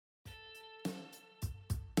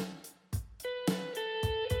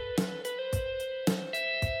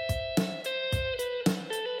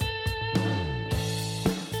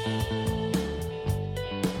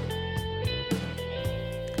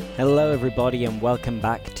Hello everybody and welcome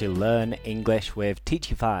back to Learn English with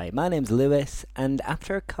Teachify. My name's Lewis, and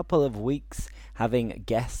after a couple of weeks having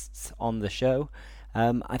guests on the show,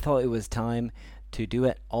 I thought it was time to do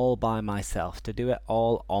it all by myself, to do it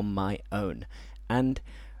all on my own. And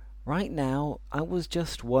right now, I was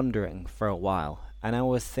just wondering for a while, and I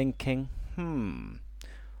was thinking,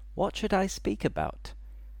 what should I speak about?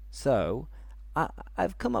 So,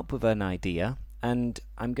 I've come up with an idea, and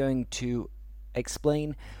I'm going to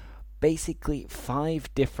explain basically 5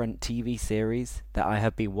 different TV series that I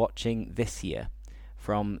have been watching this year,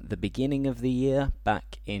 from the beginning of the year,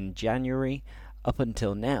 back in January, up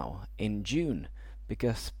until now, in June,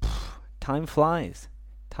 because time flies.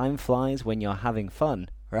 Time flies when you're having fun,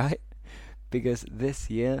 right? Because this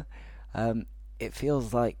year, it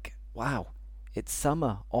feels like, wow, it's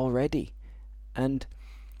summer already. And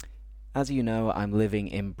as you know, I'm living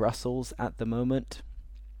in Brussels at the moment.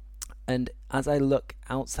 And as I look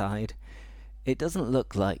outside, it doesn't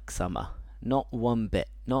look like summer. Not one bit.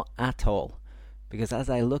 Not at all. Because as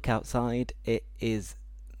I look outside, it is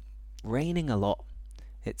raining a lot.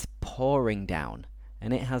 It's pouring down.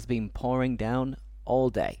 And it has been pouring down all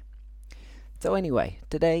day. So anyway,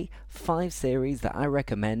 today, 5 series that I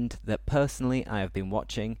recommend that personally I have been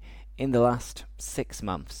watching in the last 6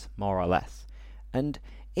 months, more or less. And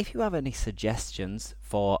if you have any suggestions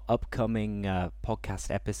for upcoming podcast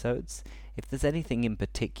episodes, if there's anything in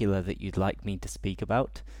particular that you'd like me to speak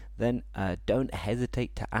about, then don't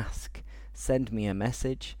hesitate to ask. Send me a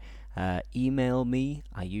message, email me.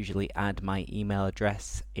 I usually add my email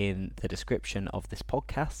address in the description of this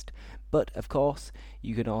podcast. But of course,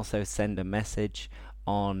 you can also send a message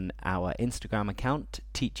on our Instagram account,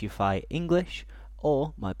 Teachify English,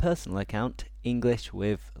 or my personal account, English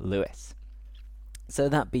with Lewis. So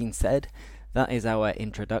that being said, that is our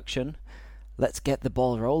introduction. Let's get the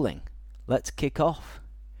ball rolling. Let's kick off.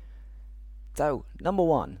 So, number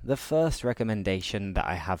 1, the first recommendation that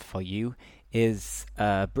I have for you is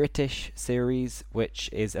a British series which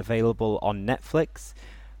is available on Netflix,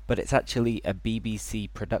 but it's actually a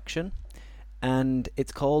BBC production, and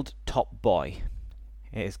it's called Top Boy.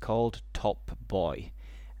 It is called Top Boy.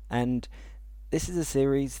 And this is a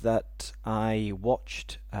series that I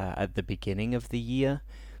watched at the beginning of the year.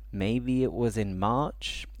 Maybe it was in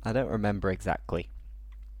March. I don't remember exactly.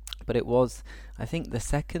 But it was, I think, the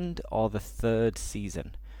 2nd or the 3rd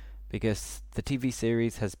season, because the TV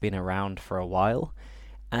series has been around for a while.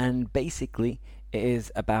 And basically, it is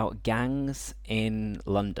about gangs in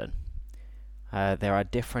London. There are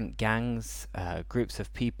different gangs, groups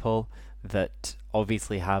of people that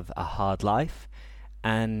obviously have a hard life,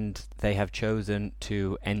 and they have chosen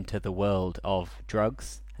to enter the world of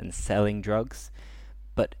drugs and selling drugs.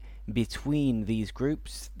 But between these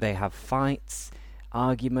groups, they have fights,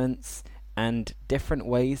 arguments, and different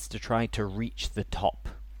ways to try to reach the top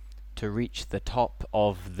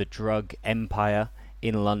of the drug empire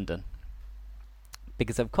in London.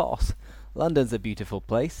 Because of course, London's a beautiful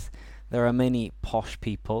place. There are many posh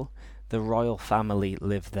people. The royal family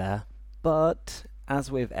live there. But as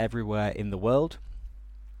with everywhere in the world,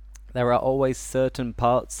 there are always certain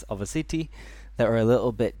parts of a city that are a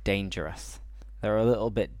little bit dangerous. They're a little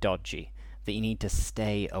bit dodgy, that you need to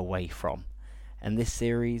stay away from. And this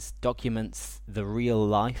series documents the real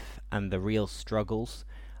life and the real struggles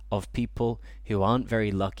of people who aren't very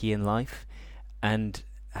lucky in life and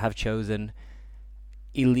have chosen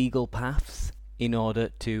illegal paths in order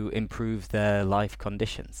to improve their life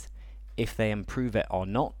conditions. If they improve it or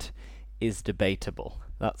not is debatable.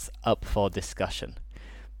 That's up for discussion.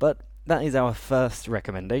 But that is our first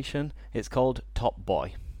recommendation. It's called Top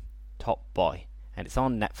Boy. Top Boy. And it's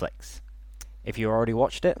on Netflix. If you already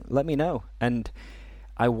watched it, let me know. And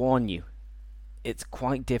I warn you, it's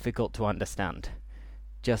quite difficult to understand,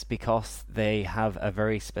 just because they have a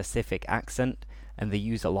very specific accent and they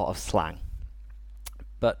use a lot of slang.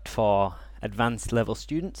 But for advanced level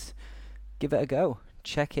students, give it a go.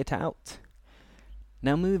 Check it out.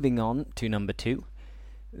 Now moving on to number 2.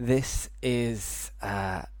 This is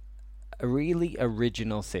a really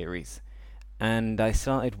original series, and I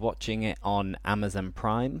started watching it on Amazon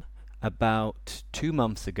Prime about 2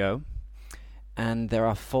 months ago, and there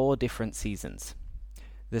are 4 different seasons.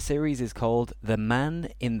 The series is called The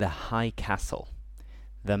Man in the High Castle.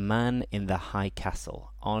 The Man in the High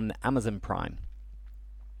Castle on Amazon Prime.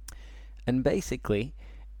 And basically,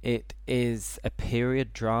 it is a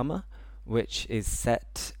period drama which is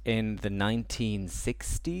set in the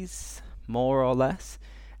 1960s, more or less,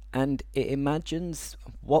 and it imagines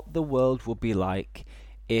what the world would be like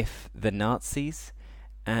if the Nazis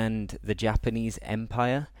and the Japanese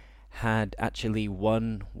Empire had actually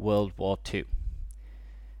won World War II.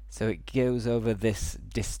 So it goes over this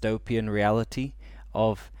dystopian reality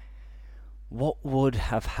of what would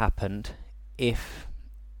have happened if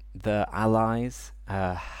the Allies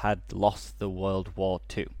had lost the World War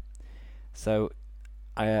II. So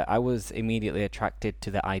I was immediately attracted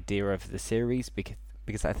to the idea of the series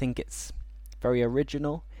because I think it's very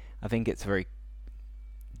original. I think it's very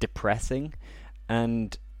depressing,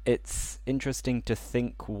 and it's interesting to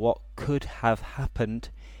think what could have happened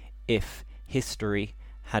if history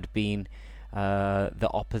had been the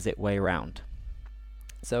opposite way around.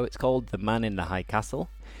 So it's called The Man in the High Castle,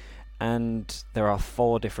 and there are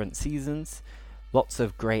 4 different seasons, lots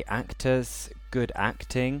of great actors, good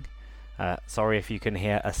acting. Sorry if you can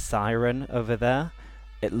hear a siren over there.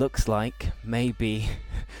 It looks like maybe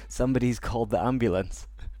somebody's called the ambulance.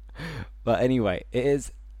 But anyway, it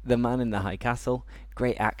is The Man in the High Castle.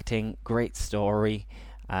 Great acting, great story,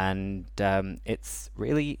 and it's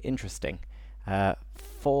really interesting.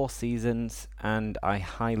 4 seasons, and I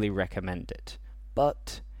highly recommend it.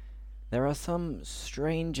 But there are some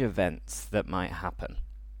strange events that might happen.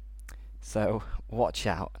 So watch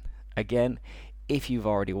out. Again, if you've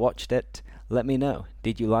already watched it, let me know.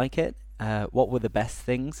 Did you like it? What were the best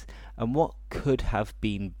things? And what could have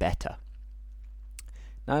been better?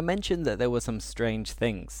 Now, I mentioned that there were some strange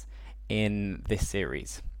things in this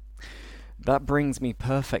series. That brings me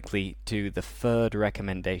perfectly to the 3rd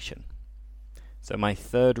recommendation. So my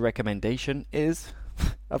 3rd recommendation is,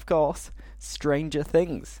 of course, Stranger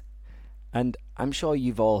Things. And I'm sure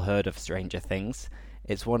you've all heard of Stranger Things.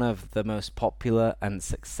 It's one of the most popular and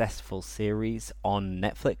successful series on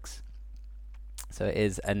Netflix. So it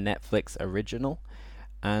is a Netflix original.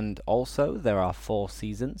 And also there are 4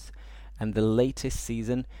 seasons. And the latest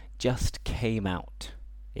season just came out.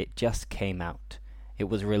 It just came out. It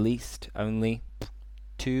was released only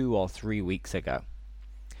 2 or 3 weeks ago.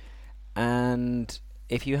 And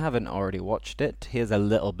if you haven't already watched it, here's a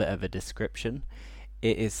little bit of a description.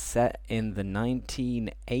 It is set in the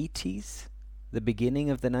 1980s, the beginning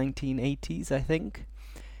of the 1980s, I think.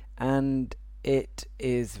 And it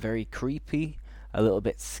is very creepy, a little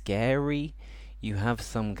bit scary. You have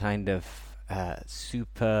some kind of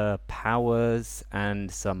super powers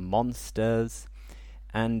and some monsters.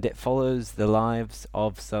 And it follows the lives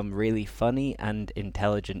of some really funny and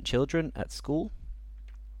intelligent children at school.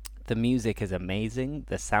 The music is amazing,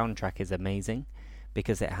 the soundtrack is amazing,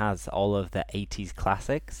 because it has all of the 80s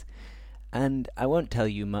classics. And I won't tell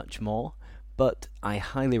you much more, but I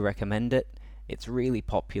highly recommend it. It's really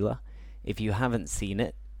popular. If you haven't seen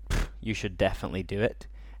it, you should definitely do it.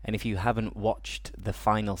 And if you haven't watched the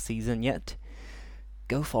final season yet,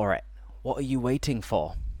 go for it. What are you waiting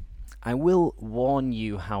for? I will warn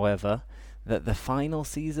you, however, that the final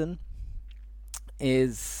season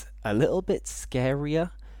is a little bit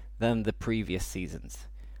scarier than the previous seasons.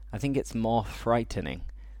 I think it's more frightening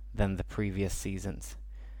than the previous seasons.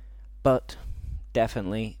 But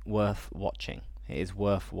definitely worth watching. It is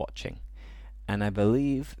worth watching. And I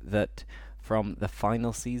believe that from the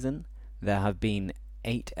final season, there have been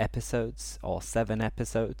 8 episodes or 7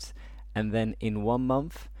 episodes, and then in 1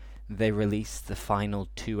 month, they released the final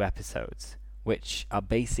 2 episodes, which are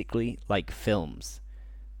basically like films.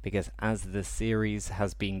 Because as the series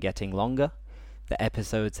has been getting longer, the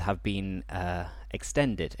episodes have been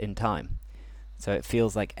extended in time. So it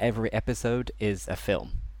feels like every episode is a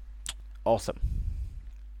film. Awesome.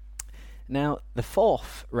 Now, the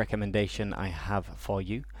 4th recommendation I have for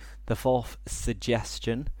you, the 4th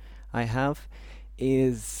suggestion I have,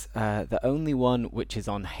 is the only one which is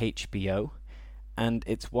on HBO, and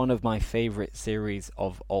it's one of my favorite series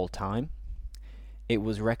of all time. It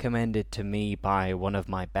was recommended to me by one of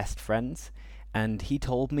my best friends, and he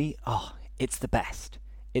told me, it's the best.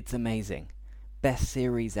 It's amazing. Best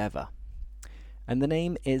series ever. And the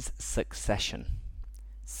name is Succession.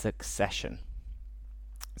 Succession.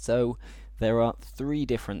 So there are 3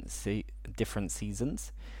 different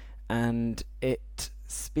seasons, and it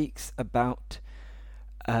speaks about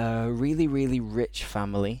a really, really rich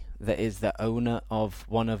family that is the owner of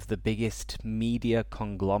one of the biggest media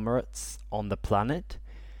conglomerates on the planet.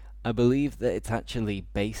 I believe that it's actually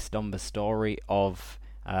based on the story of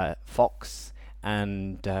Fox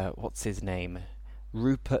and what's his name?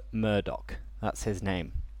 Rupert Murdoch. That's his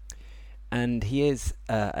name. And he is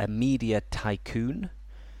a media tycoon.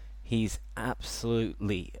 He's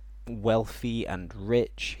absolutely wealthy and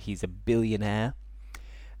rich. He's a billionaire.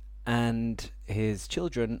 And his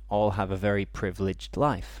children all have a very privileged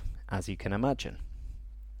life, as you can imagine.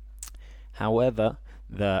 However,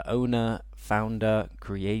 the owner, founder,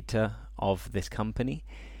 creator of this company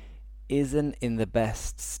isn't in the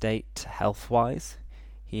best state health-wise.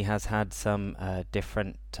 He has had some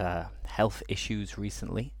different health issues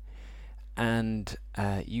recently, and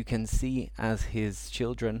you can see as his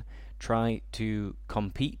children try to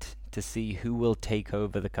compete to see who will take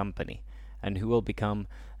over the company and who will become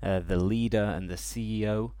the leader and the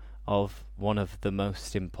CEO of one of the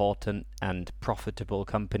most important and profitable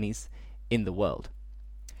companies in the world.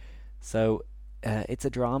 So it's a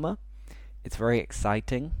drama. It's very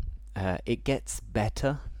exciting. It gets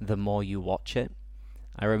better the more you watch it.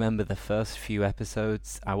 I remember the first few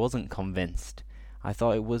episodes, I wasn't convinced. I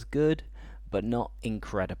thought it was good, but not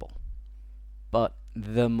incredible. But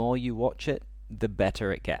the more you watch it, the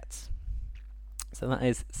better it gets. So that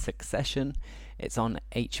is Succession. It's on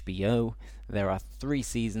HBO. There are 3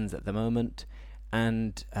 seasons at the moment,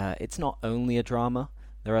 and it's not only a drama.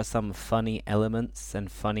 There are some funny elements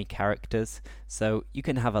and funny characters, so you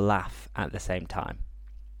can have a laugh at the same time.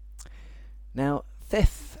 Now,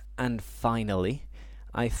 fifth and finally,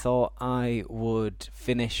 I thought I would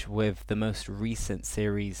finish with the most recent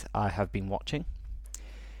series I have been watching.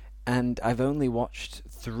 And I've only watched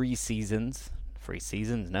 3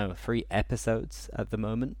 episodes at the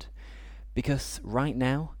moment, because right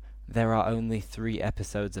now there are only 3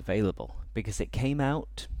 episodes available, because it came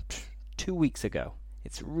out 2 weeks ago.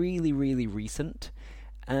 It's really, really recent,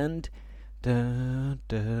 and the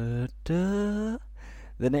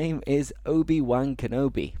name is Obi-Wan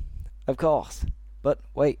Kenobi, of course. But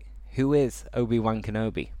wait, who is Obi-Wan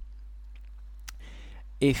Kenobi?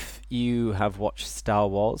 If you have watched Star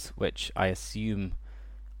Wars, which I assume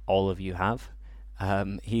all of you have,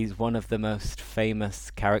 he's one of the most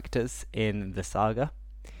famous characters in the saga.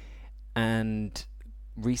 And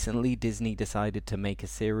recently Disney decided to make a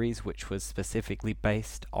series which was specifically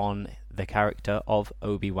based on the character of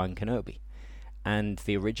Obi-Wan Kenobi. And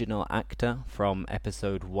the original actor from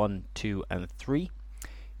episode 1, 2, and 3,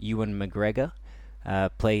 Ewan McGregor,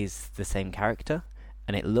 plays the same character,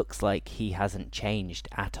 and it looks like he hasn't changed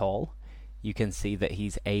at all. You can see that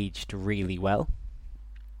he's aged really well.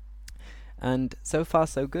 And so far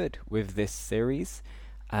so good with this series.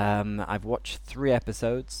 I've watched 3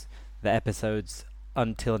 episodes. The episodes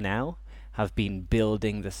until now have been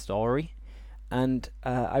building the story, and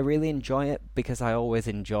I really enjoy it because I always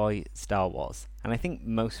enjoy Star Wars, and I think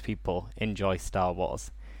most people enjoy Star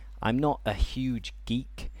Wars. I'm not a huge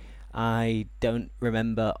geek. I don't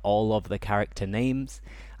remember all of the character names.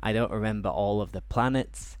 I don't remember all of the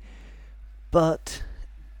planets. But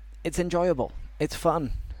it's enjoyable. It's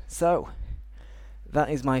fun. So, that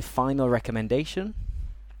is my final recommendation.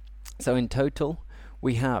 So in total,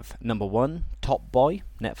 we have number 1, Top Boy,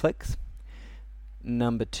 Netflix.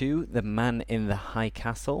 Number 2, The Man in the High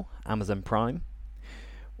Castle, Amazon Prime.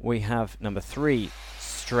 We have number 3,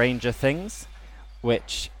 Stranger Things,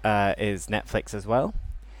 which is Netflix as well.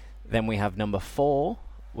 Then we have number 4,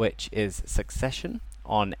 which is Succession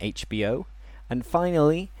on HBO. And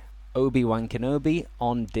finally, Obi-Wan Kenobi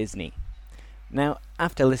on Disney. Now,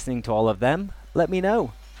 after listening to all of them, let me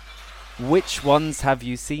know. Which ones have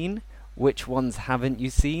you seen? Which ones haven't you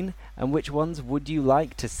seen? And which ones would you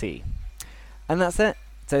like to see? And that's it.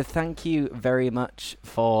 So thank you very much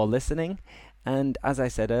for listening. And as I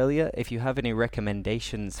said earlier, if you have any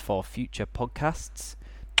recommendations for future podcasts,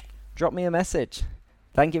 drop me a message.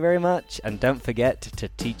 Thank you very much, and don't forget to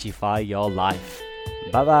teachify your life.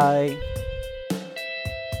 Bye-bye.